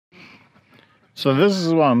So this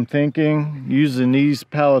is what I'm thinking, using these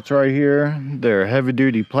pallets right here. They're heavy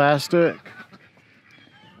duty plastic.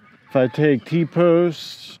 If I take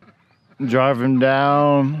T-posts, drive them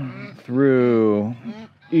down through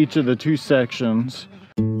each of the two sections.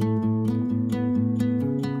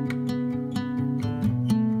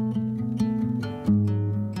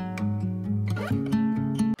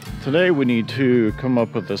 Today we need to come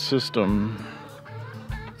up with a system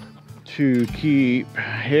to keep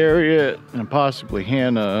Harriet and possibly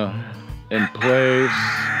Hannah in place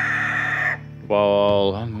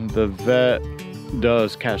while the vet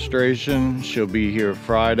does castration. She'll be here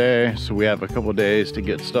Friday, so we have a couple days to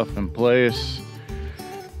get stuff in place.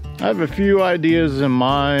 I have a few ideas in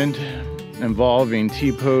mind involving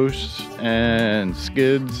T-posts and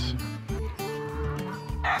skids.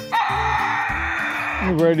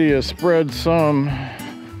 I'm ready to spread some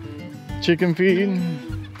chicken feed,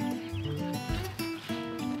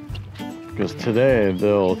 because today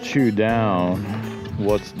they'll chew down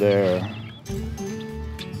what's there.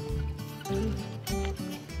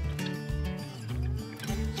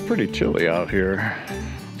 It's pretty chilly out here.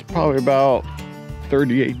 It's probably about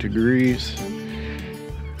 38 degrees.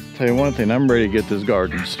 Tell you one thing, I'm ready to get this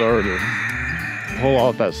garden started. Pull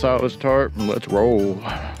out that silage tarp and let's roll.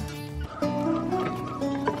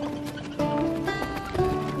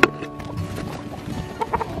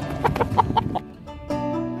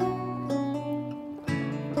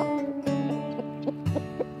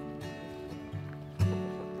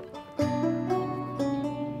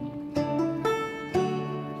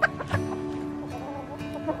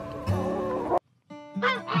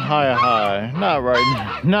 Hi,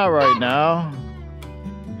 not right now.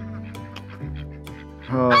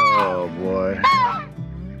 Oh boy.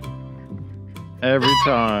 Every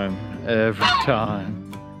time.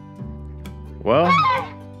 Well,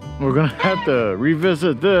 we're gonna have to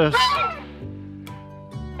revisit this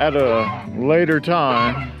at a later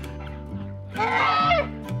time.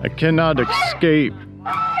 I cannot escape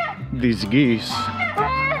these geese.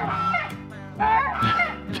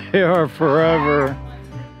 They are forever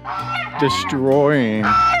destroying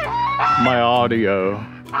my audio.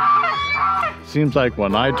 Seems like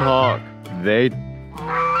when I talk, they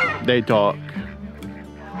talk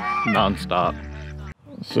nonstop.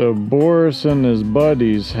 So Boris and his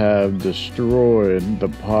buddies have destroyed the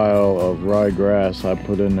pile of ryegrass I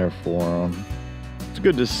put in there for them. It's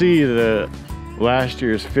good to see that last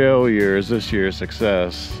year's failure is this year's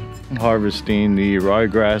success. Harvesting the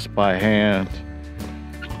ryegrass by hand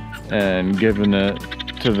and giving it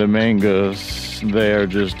to the mangoes. They are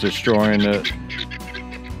just destroying it,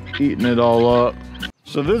 eating it all up.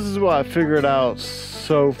 So this is what I figured out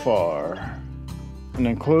so far. An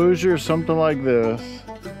enclosure, something like this.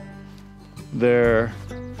 Their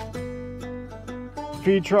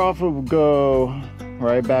feed trough will go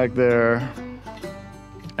right back there,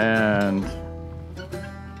 and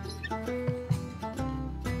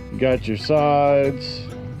you got your sides.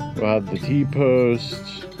 We'll have the T-posts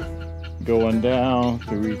going down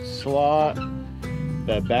through each slot.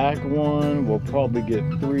 That back one will probably get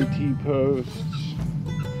 3 T-posts,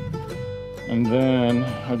 and then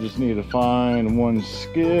I just need to find one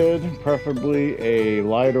skid, preferably a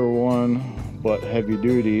lighter one but heavy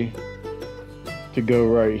duty, to go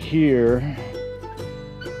right here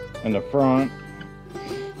in the front.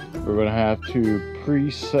 We're gonna have to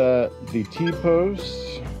preset the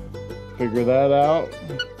T-posts, figure that out.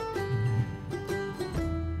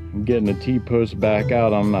 Getting the T-post back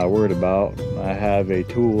out, I'm not worried about. I have a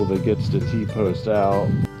tool that gets the T-post out.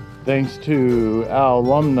 Thanks to Al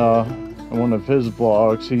Alumna, in one of his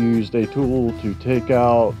vlogs, he used a tool to take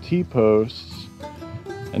out T-posts,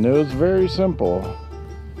 and it was very simple.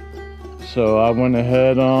 So I went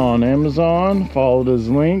ahead on Amazon, followed his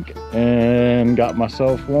link, and got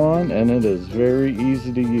myself one, and it is very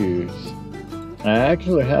easy to use. I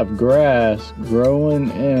actually have grass growing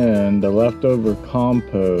in the leftover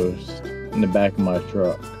compost in the back of my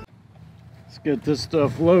truck. Let's get this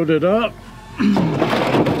stuff loaded up.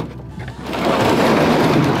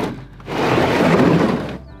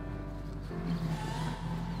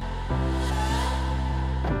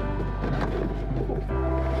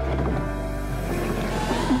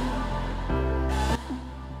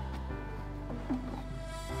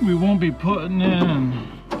 We won't be putting in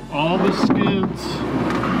all the skids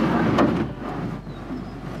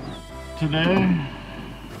today,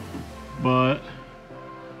 but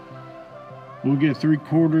we'll get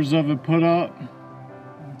 3/4 of it put up,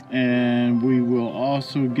 and we will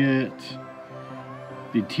also get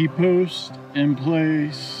the T-post in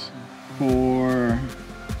place for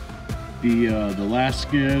the last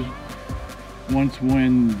skid.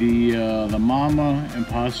 when the mama and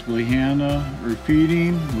possibly Hannah are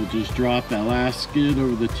feeding, we'll just drop that last skid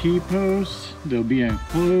over the T-post. They'll be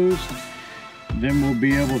enclosed. Then we'll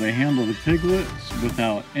be able to handle the piglets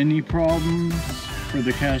without any problems for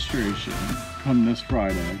the castration come this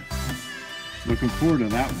Friday. Looking forward to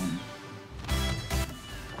that one.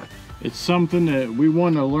 It's something that we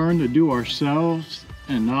want to learn to do ourselves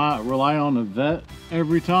and not rely on a vet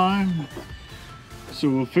every time. So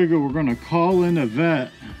we'll figure we're going to call in a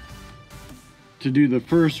vet to do the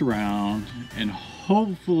first round, and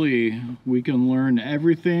hopefully we can learn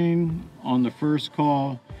everything on the first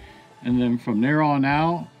call, and then from there on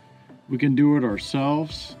out we can do it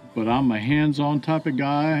ourselves. But I'm a hands-on type of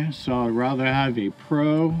guy, so I'd rather have a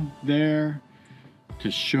pro there to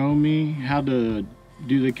show me how to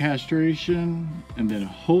do the castration, and then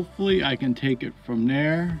hopefully I can take it from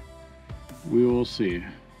there. We will see.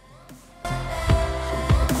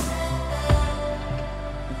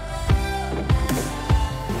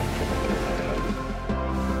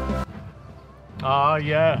 Ah,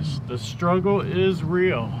 yes, the struggle is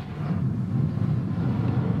real.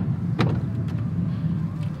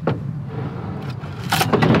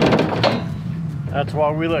 That's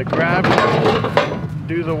why we let gravity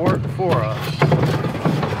do the work for us.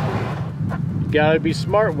 You gotta be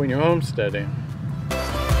smart when you're homesteading.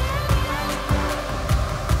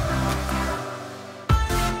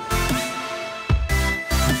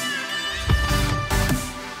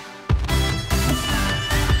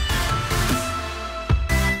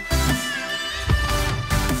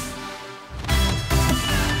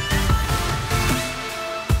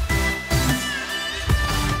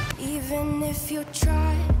 If you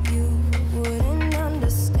tried, you wouldn't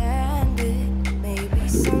understand it. Maybe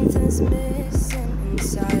something's missing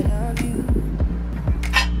inside of you.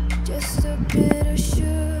 Just a bit of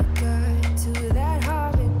sugar to that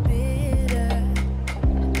horrid bitter.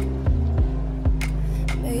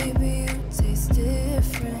 Maybe you taste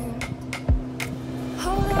different.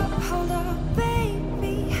 Hold up,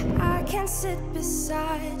 baby. I can sit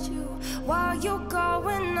beside you while you're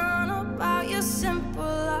going on about your simple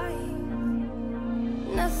life.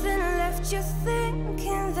 Nothing left you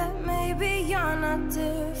thinking that maybe you're not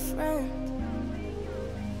different.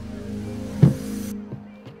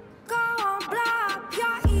 Go on, blow up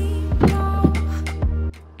your ego.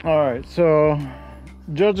 Alright, so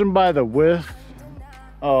judging by the width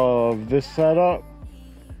of this setup,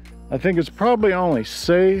 I think it's probably only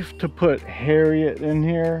safe to put Harriet in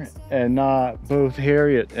here and not both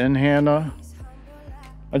Harriet and Hannah.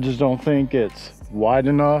 I just don't think it's wide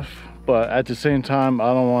enough. But at the same time, I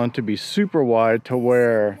don't want it to be super wide to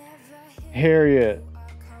where Harriet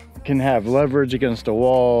can have leverage against the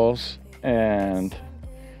walls and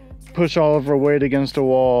push all of her weight against the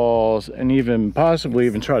walls and even possibly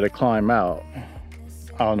even try to climb out.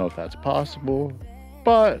 I don't know if that's possible,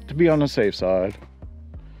 but to be on the safe side.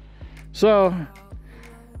 So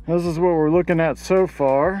this is what we're looking at so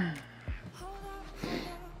far.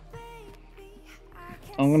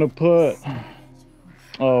 I'm gonna put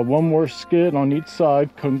one more skid on each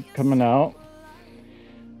side coming out,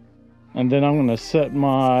 and then I'm going to set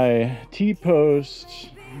my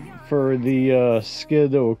T-post for the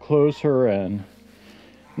skid that will close her in.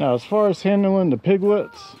 Now, as far as handling the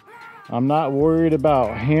piglets, I'm not worried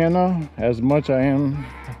about Hannah as much as I am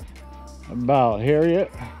about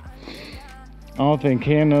Harriet. I don't think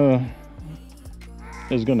Hannah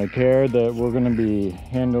is going to care that we're going to be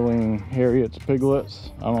handling Harriet's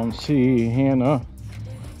piglets. I don't see Hannah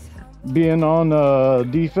being on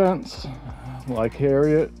defense like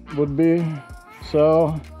Harriet would be.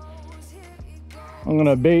 So I'm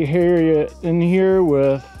gonna bait Harriet in here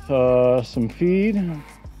with some feed, and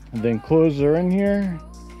then close her in here,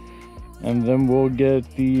 and then we'll get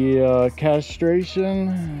the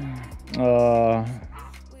castration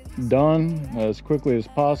done as quickly as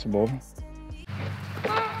possible.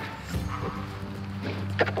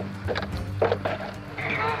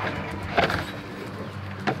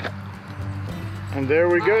 And there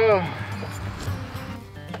we go.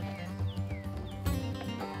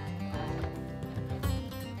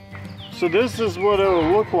 So this is what it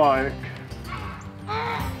will look like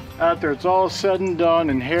after it's all said and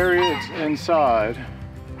done and Harriet's inside.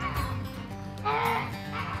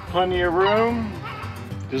 Plenty of room.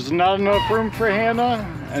 There's not enough room for Hannah,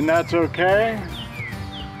 and that's okay.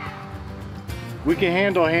 We can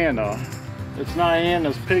handle Hannah. It's not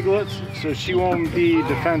Hannah's piglets, so she won't be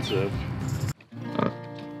defensive.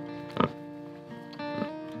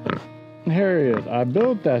 Harriet, I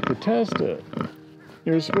built that to test it.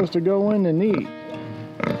 You're supposed to go in and eat.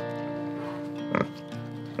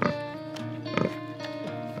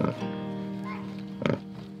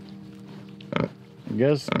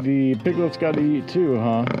 Guess the piglets got to eat too,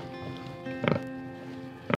 huh?